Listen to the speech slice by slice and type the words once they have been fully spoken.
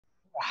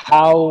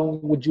how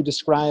would you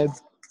describe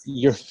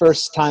your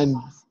first time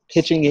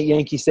pitching at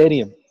Yankee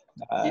Stadium?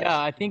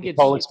 Yeah, I think it's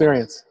whole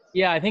experience.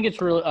 Yeah, I think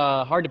it's really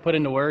hard to put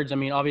into words. I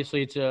mean,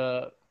 obviously it's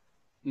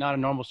not a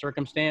normal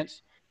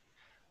circumstance,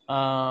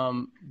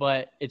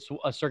 but it's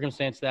a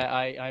circumstance that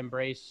I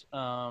embrace.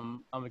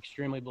 I'm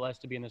extremely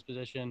blessed to be in this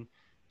position,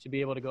 to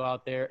be able to go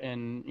out there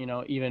and,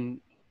 even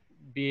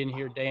be in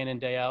here day in and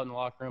day out in the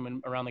locker room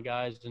and around the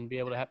guys and be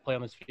able to play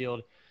on this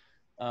field.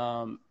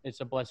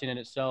 It's a blessing in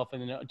itself.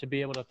 And to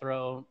be able to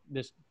throw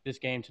this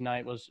game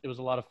tonight was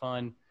a lot of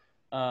fun.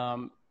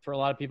 For a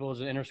lot of people, it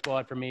was an inter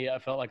squad. For me, I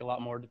felt like a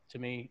lot more to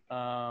me.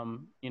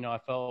 I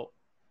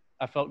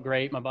felt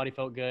great. My body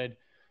felt good.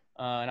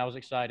 And I was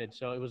excited.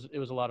 So it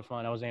was a lot of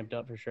fun. I was amped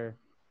up for sure.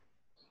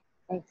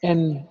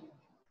 And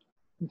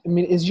I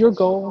mean, is your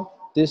goal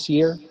this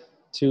year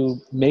to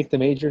make the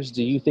majors?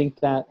 Do you think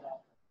that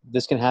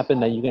this can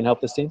happen, that you can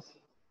help this team?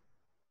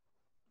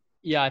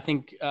 Yeah, I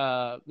think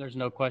there's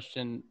no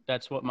question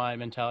that's what my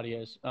mentality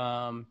is.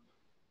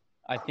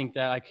 I think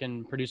that I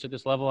can produce at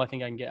this level. I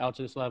think I can get out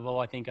to this level.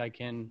 I think I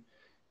can,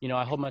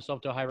 I hold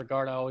myself to a high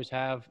regard. I always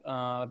have.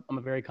 I'm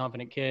a very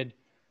confident kid,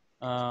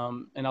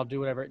 and I'll do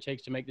whatever it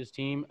takes to make this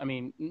team. I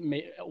mean,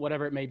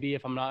 whatever it may be,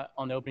 if I'm not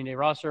on the opening day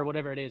roster,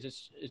 whatever it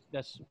is,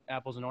 that's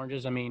apples and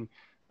oranges. I mean,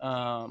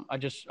 I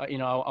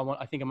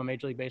think I'm a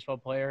Major League Baseball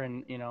player,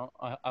 and,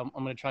 I'm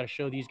going to try to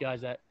show these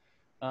guys that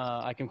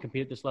I can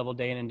compete at this level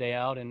day in and day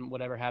out, and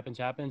whatever happens,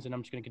 happens, and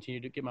I'm just going to continue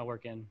to get my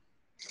work in.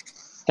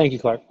 Thank you,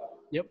 Clarke.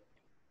 Yep.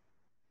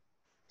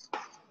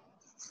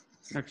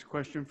 Next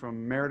question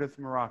from Meredith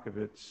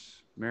Marakovitz.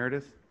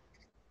 Meredith?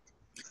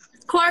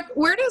 Clarke,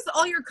 where does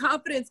all your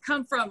confidence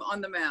come from on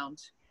the mound?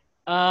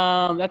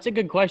 That's a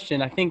good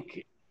question. I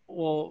think,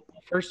 well,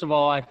 first of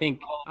all, I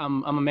think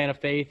I'm a man of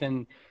faith,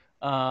 and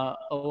a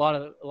lot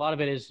of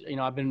it is,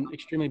 I've been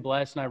extremely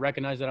blessed, and I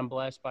recognize that I'm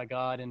blessed by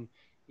God, and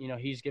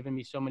He's given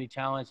me so many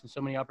talents and so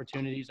many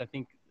opportunities. I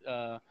think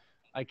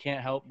I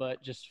can't help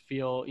but just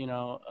feel,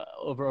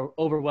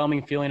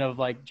 overwhelming feeling of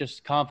like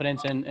just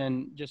confidence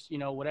and just,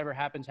 whatever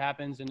happens,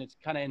 happens. And it's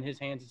kind of in His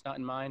hands. It's not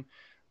in mine.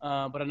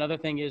 But another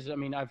thing is, I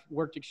mean, I've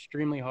worked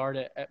extremely hard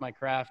at my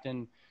craft,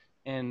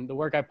 and the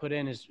work I put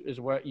in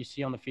is what you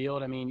see on the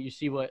field. I mean, you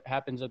see what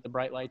happens at the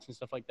bright lights and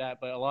stuff like that.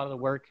 But a lot of the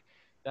work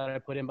that I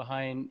put in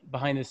behind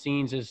the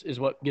scenes is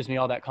what gives me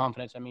all that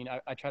confidence. I mean,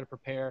 I try to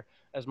prepare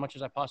as much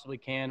as I possibly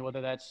can,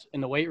 whether that's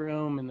in the weight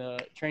room, in the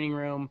training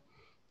room,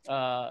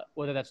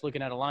 whether that's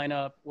looking at a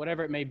lineup,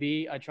 whatever it may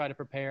be. I try to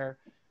prepare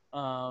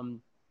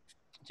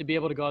to be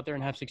able to go out there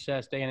and have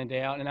success day in and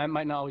day out. And that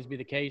might not always be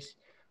the case.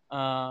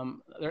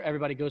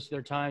 Everybody goes through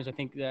their times. I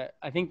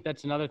think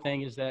that's another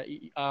thing is that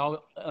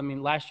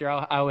last year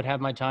I would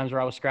have my times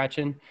where I was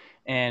scratching,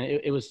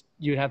 and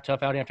you'd have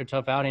tough outing after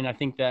tough outing. I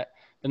think that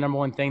the number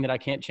one thing that I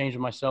can't change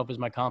with myself is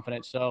my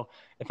confidence. So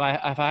if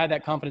I had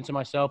that confidence in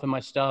myself and my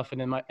stuff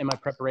and in my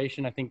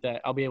preparation, I think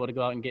that I'll be able to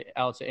go out and get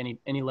outs at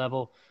any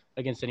level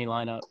against any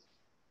lineup.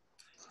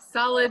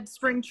 Solid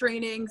spring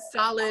training,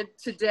 solid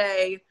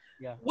today.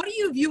 Yeah. What do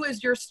you view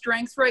as your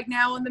strengths right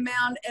now on the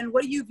mound, and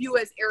what do you view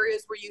as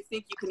areas where you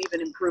think you can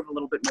even improve a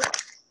little bit more?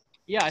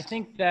 Yeah, I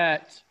think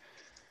that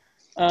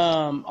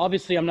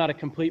obviously I'm not a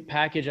complete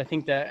package. I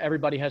think that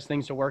everybody has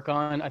things to work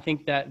on. I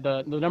think that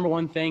the number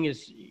one thing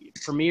is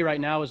for me right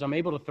now is I'm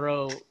able to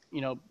throw,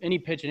 any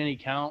pitch in any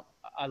count.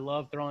 I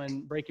love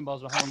throwing breaking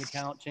balls behind the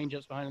count,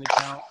 change-ups behind the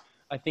count.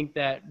 I think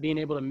that being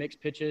able to mix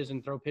pitches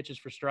and throw pitches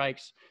for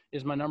strikes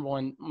is my number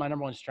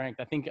one strength.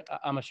 I think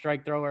I'm a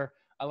strike thrower.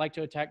 I like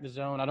to attack the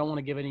zone. I don't want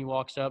to give any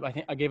walks up. I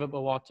think I gave up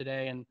a walk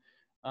today, and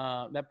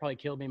that probably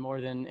killed me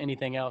more than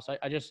anything else.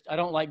 I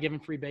don't like giving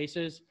free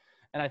bases.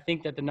 And I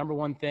think that the number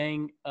one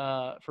thing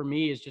for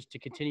me is just to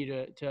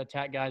continue to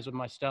attack guys with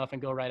my stuff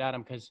and go right at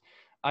them, because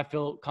I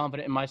feel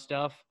confident in my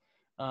stuff.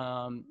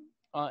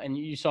 And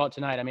you saw it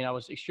tonight. I mean, I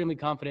was extremely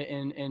confident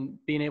in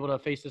being able to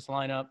face this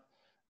lineup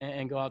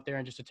and go out there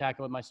and just attack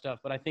it with my stuff.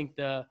 But I think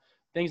the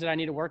things that I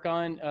need to work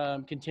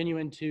on,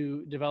 continuing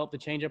to develop the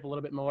changeup a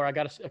little bit more. I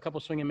got a couple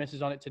swing and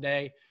misses on it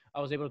today.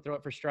 I was able to throw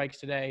it for strikes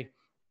today.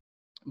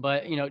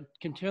 But,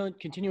 continuing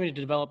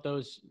to develop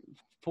those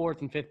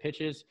fourth and fifth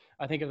pitches,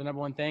 I think, are the number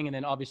one thing. And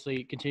then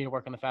obviously continue to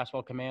work on the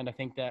fastball command. I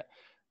think that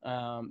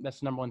that's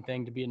the number one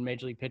thing to be in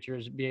major league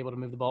pitchers, be able to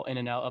move the ball in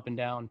and out, up and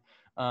down.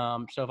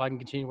 So if I can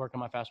continue to work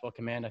on my fastball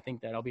command, I think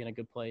that I'll be in a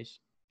good place.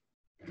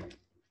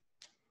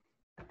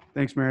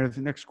 Thanks, Meredith.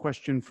 Next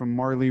question from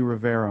Marley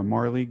Rivera.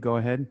 Marley, go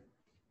ahead.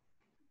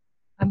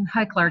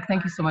 Hi, Clarke.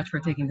 Thank you so much for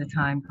taking the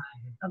time.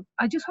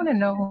 I just want to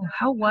know,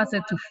 how was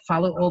it to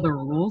follow all the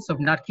rules of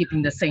not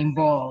keeping the same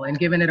ball and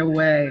giving it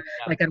away? Yeah.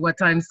 Like at what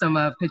time some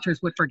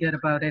pitchers would forget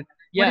about it?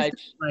 Yeah,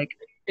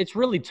 it's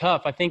really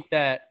tough. I think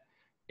that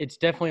it's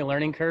definitely a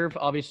learning curve,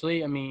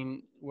 obviously. I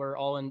mean, we're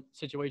all in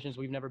situations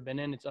we've never been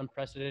in. It's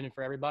unprecedented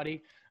for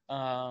everybody.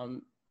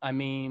 I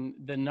mean,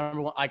 the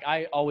number one,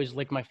 I always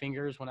lick my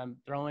fingers when I'm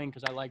throwing,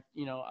 because I like,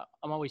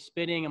 I'm always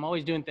spitting. I'm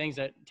always doing things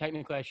that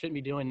technically I shouldn't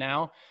be doing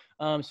now.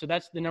 So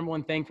that's the number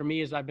one thing for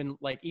me is I've been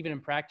like, even in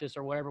practice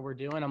or whatever we're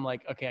doing, I'm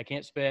like, okay, I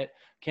can't spit,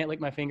 can't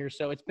lick my fingers.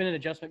 So it's been an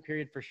adjustment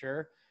period for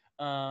sure.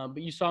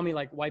 But you saw me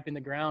like wiping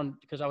the ground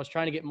because I was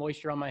trying to get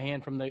moisture on my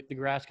hand from the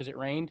grass because it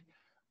rained.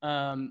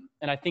 And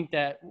I think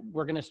that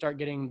we're going to start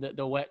getting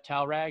the wet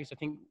towel rags. I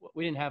think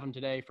we didn't have them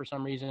today for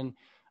some reason.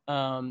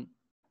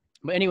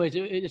 But anyways,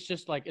 it's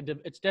just like,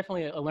 it's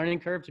definitely a learning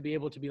curve to be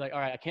able to be like, all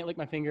right, I can't lick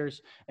my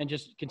fingers and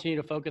just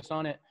continue to focus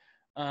on it.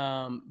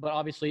 But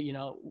obviously, you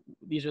know,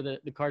 these are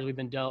the cards we've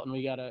been dealt, and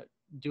we got to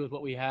do with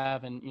what we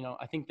have. And, you know,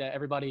 I think that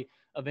everybody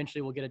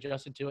eventually will get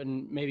adjusted to it.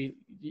 And maybe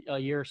a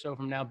year or so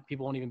from now,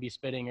 people won't even be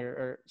spitting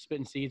or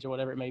spitting seeds or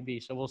whatever it may be.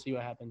 So we'll see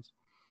what happens.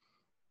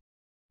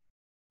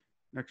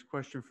 Next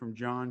question from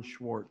John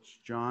Schwartz.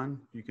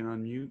 John, you can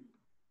unmute.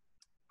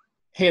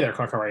 Hey there,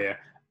 Clarke. How are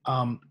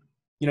you?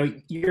 You know,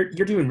 you're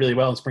doing really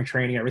well in spring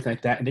training, everything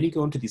like that, and then you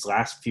go into these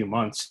last few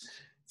months,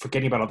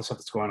 forgetting about all the stuff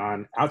that's going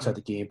on outside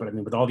the game. But I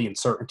mean, with all the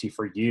uncertainty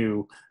for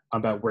you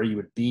about where you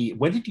would be,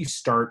 when did you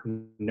start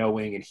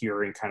knowing and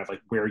hearing kind of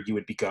like where you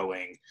would be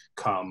going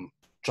come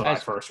July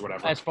 1st or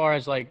whatever? As far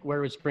as like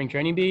where would spring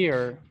training be,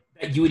 or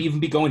you would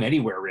even be going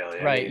anywhere really?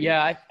 Right. I mean,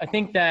 yeah. I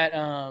think that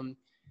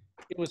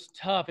it was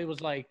tough. It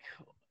was like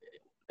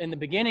in the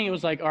beginning, it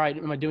was like, all right,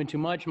 am I doing too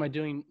much? Am I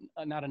doing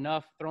not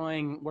enough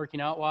throwing,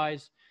 working out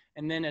wise?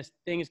 And then as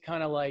things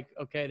kind of like,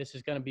 okay, this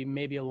is going to be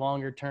maybe a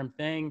longer term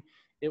thing.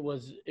 It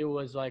was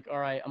like, all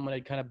right, I'm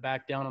going to kind of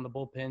back down on the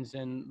bullpens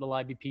and the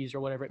live BPs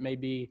or whatever it may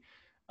be.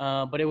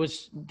 But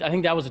I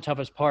think that was the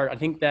toughest part. I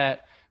think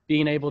that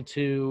being able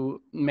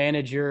to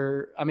manage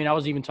I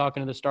was even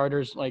talking to the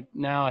starters like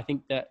now. I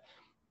think that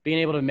being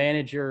able to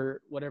manage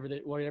your whatever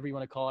you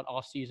want to call it,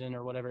 off season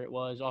or whatever it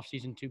was, off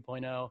season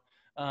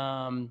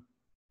 2.0.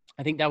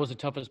 I think that was the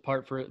toughest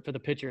part for the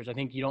pitchers. I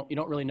think you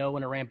don't really know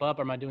when to ramp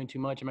up. Am I doing too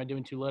much? Am I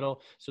doing too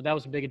little? So that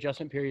was a big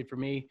adjustment period for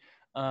me.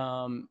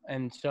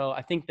 And so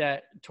I think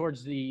that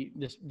towards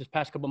this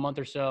past couple month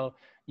or so,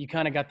 you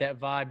kind of got that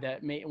vibe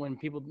that when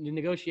the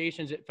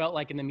negotiations, it felt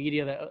like in the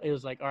media that it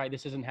was like, all right,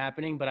 this isn't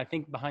happening. But I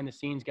think behind the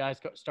scenes, guys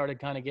started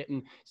kind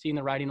of seeing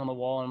the writing on the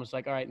wall and was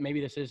like, all right,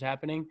 maybe this is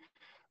happening.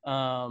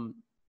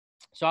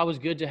 So I was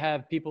good to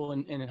have people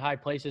in high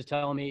places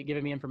telling me,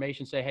 giving me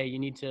information, say, hey, you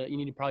need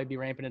to probably be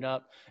ramping it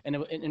up.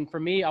 And for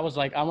me, I was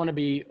like, I want to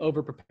be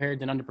over prepared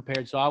than under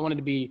prepared. So I wanted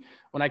to be,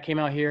 when I came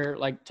out here,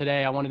 like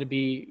today, I wanted to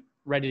be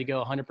ready to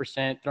go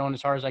 100%, throwing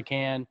as hard as I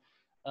can,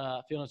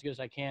 feeling as good as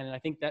I can. And I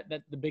think that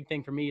the big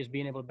thing for me is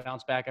being able to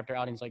bounce back after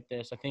outings like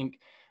this. I think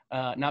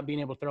not being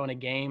able to throw in a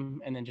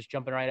game and then just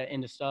jumping right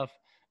into stuff,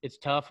 it's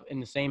tough in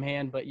the same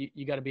hand, but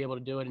you got to be able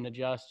to do it and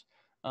adjust.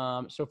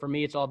 So for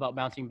me, it's all about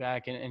bouncing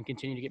back and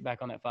continue to get back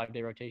on that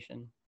 5-day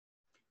rotation.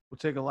 We'll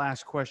take a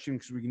last question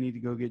because we need to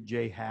go get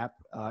Jay Happ.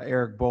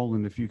 Eric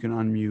Boland, if you can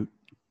unmute.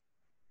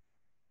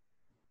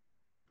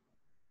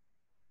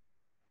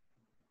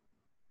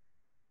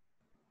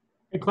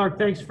 Hey, Clarke,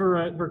 thanks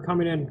for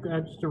coming in.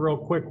 Just a real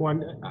quick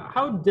one.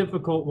 How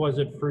difficult was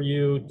it for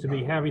you to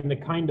be having the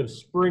kind of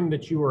spring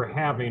that you were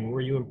having,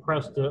 where you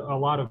impressed a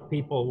lot of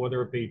people,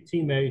 whether it be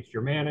teammates,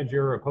 your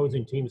manager,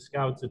 opposing team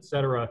scouts, et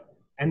cetera,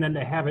 and then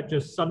to have it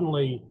just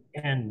suddenly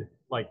end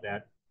like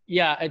that?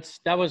 Yeah,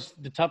 that was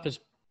the toughest,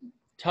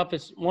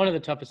 one of the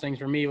toughest things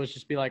for me was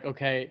just be like,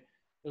 okay,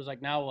 it was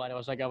like, now what?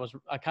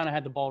 I kind of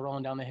had the ball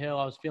rolling down the hill.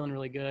 I was feeling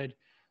really good.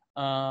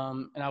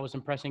 And I was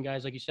impressing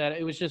guys, like you said.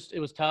 It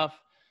was tough.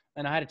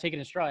 And I had to take it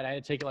in stride. I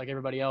had to take it like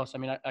everybody else. I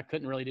mean, I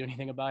couldn't really do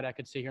anything about it. I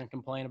could sit here and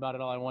complain about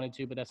it all I wanted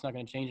to, but that's not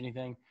going to change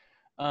anything.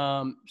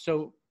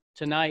 So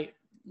tonight,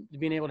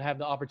 being able to have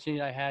the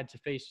opportunity I had to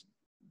face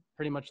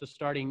pretty much the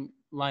starting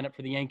lineup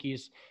for the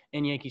Yankees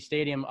in Yankee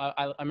Stadium,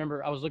 I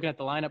remember I was looking at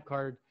the lineup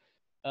card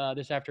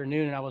this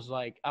afternoon, and I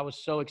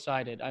was so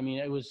excited. I mean,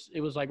 it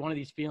was like one of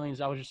these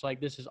feelings. I was just like,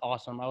 this is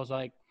awesome. I was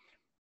like,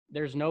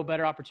 there's no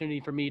better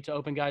opportunity for me to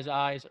open guys'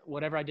 eyes.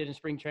 Whatever I did in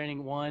spring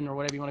training 1 or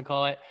whatever you want to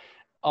call it,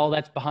 all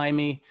that's behind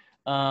me.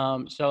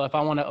 So if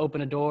I want to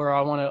open a door or I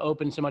want to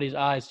open somebody's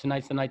eyes,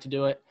 tonight's the night to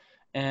do it.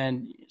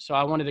 And so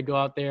I wanted to go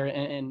out there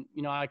and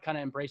you know, I kind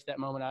of embraced that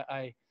moment.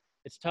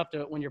 It's tough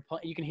when you're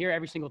playing, you can hear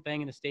every single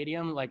thing in the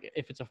stadium. Like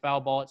if it's a foul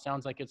ball, it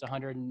sounds like it's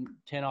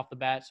 110 off the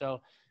bat.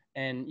 So,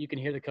 and you can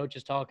hear the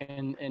coaches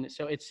talking. And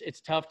so it's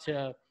tough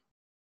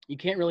you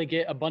can't really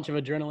get a bunch of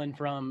adrenaline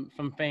from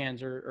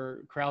fans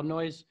or crowd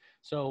noise.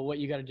 So what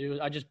you got to do is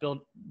I just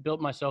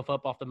built myself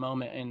up off the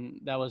moment,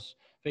 and that was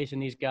facing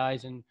these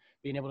guys and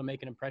being able to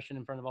make an impression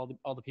in front of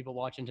all the people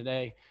watching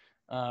today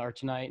or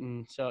tonight.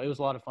 And so it was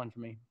a lot of fun for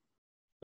me.